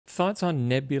Thoughts on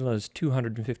Nebula's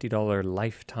 $250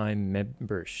 lifetime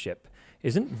membership?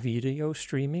 Isn't video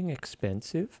streaming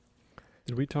expensive?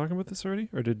 Did we talk about this already,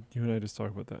 or did you and I just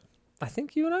talk about that? I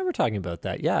think you and I were talking about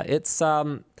that. Yeah, it's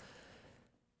okay.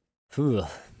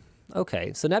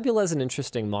 So Nebula is an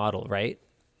interesting model, right?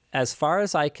 As far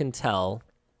as I can tell,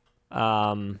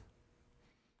 not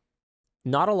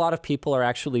a lot of people are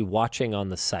actually watching on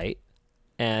the site,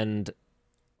 and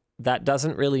that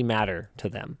doesn't really matter to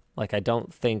them. Like, I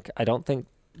don't think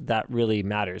that really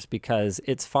matters, because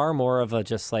it's far more of a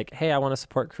just like, hey, I want to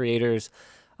support creators.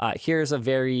 Here's a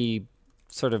very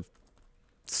sort of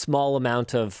small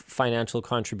amount of financial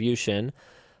contribution,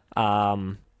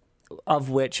 of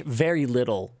which very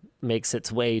little makes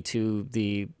its way to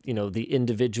the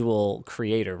individual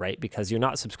creator, right? Because you're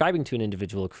not subscribing to an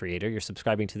individual creator, you're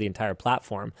subscribing to the entire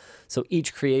platform. So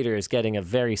each creator is getting a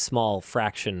very small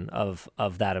fraction of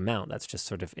that amount. That's just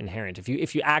sort of inherent if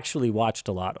you actually watched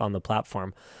a lot on the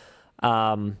platform.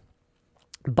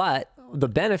 But the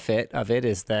benefit of it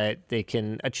is that they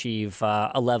can achieve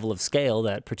a level of scale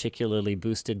that, particularly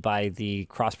boosted by the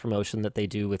cross promotion that they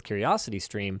do with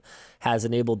CuriosityStream, has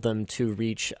enabled them to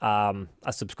reach a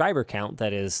subscriber count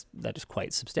that is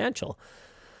quite substantial.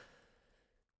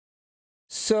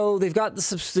 So they've got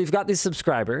these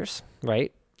subscribers,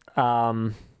 right?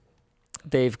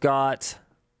 They've got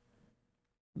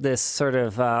this sort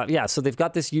of, so they've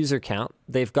got this user count.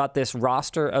 They've got this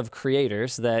roster of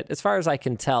creators that, as far as I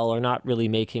can tell, are not really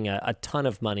making a ton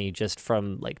of money just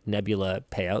from like Nebula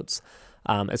payouts.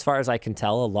 As far as I can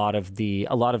tell, a lot of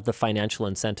the financial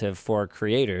incentive for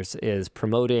creators is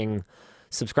promoting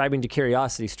subscribing to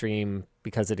CuriosityStream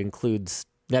because it includes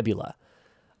Nebula.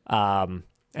 And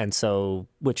so,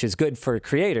 which is good for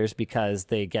creators because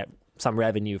they get some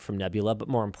revenue from Nebula, but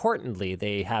more importantly,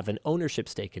 they have an ownership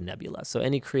stake in Nebula. So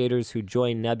any creators who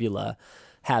join Nebula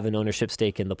have an ownership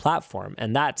stake in the platform.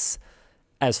 And that's,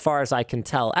 as far as I can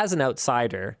tell, as an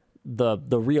outsider, the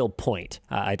real point.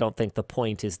 I don't think the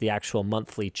point is the actual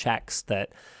monthly checks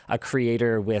that a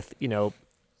creator with,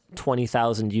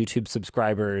 20,000 YouTube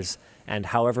subscribers and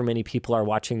however many people are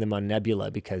watching them on Nebula,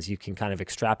 because you can kind of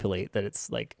extrapolate that it's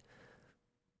like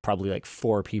probably like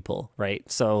 4 people, right?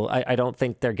 So I don't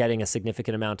think they're getting a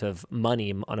significant amount of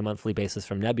money on a monthly basis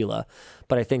from Nebula,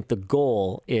 but I think the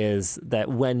goal is that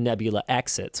when Nebula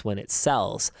exits, when it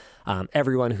sells,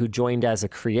 everyone who joined as a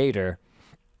creator,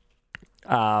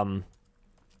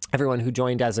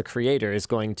 is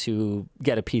going to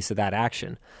get a piece of that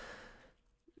action.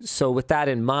 So with that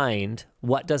in mind,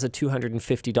 what does a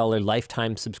 $250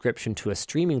 lifetime subscription to a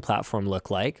streaming platform look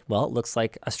like? Well, it looks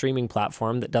like a streaming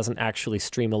platform that doesn't actually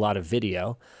stream a lot of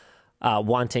video,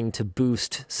 wanting to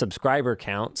boost subscriber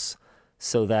counts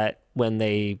so that when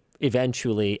they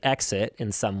eventually exit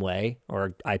in some way,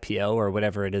 or IPO or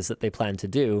whatever it is that they plan to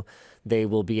do, they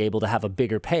will be able to have a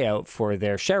bigger payout for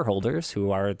their shareholders, who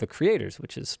are the creators,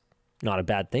 which is not a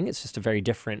bad thing. It's just a very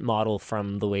different model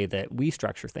from the way that we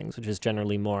structure things, which is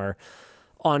generally more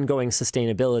ongoing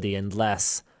sustainability and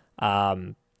less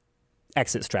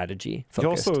exit strategy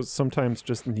focused. You also sometimes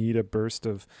just need a burst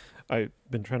of, I've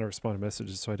been trying to respond to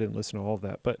messages, so I didn't listen to all of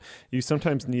that, but you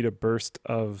sometimes need a burst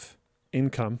of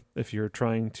income if you're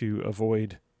trying to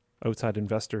avoid outside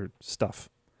investor stuff.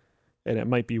 And it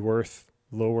might be worth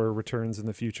lower returns in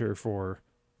the future for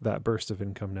that burst of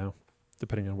income now,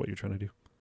 depending on what you're trying to do.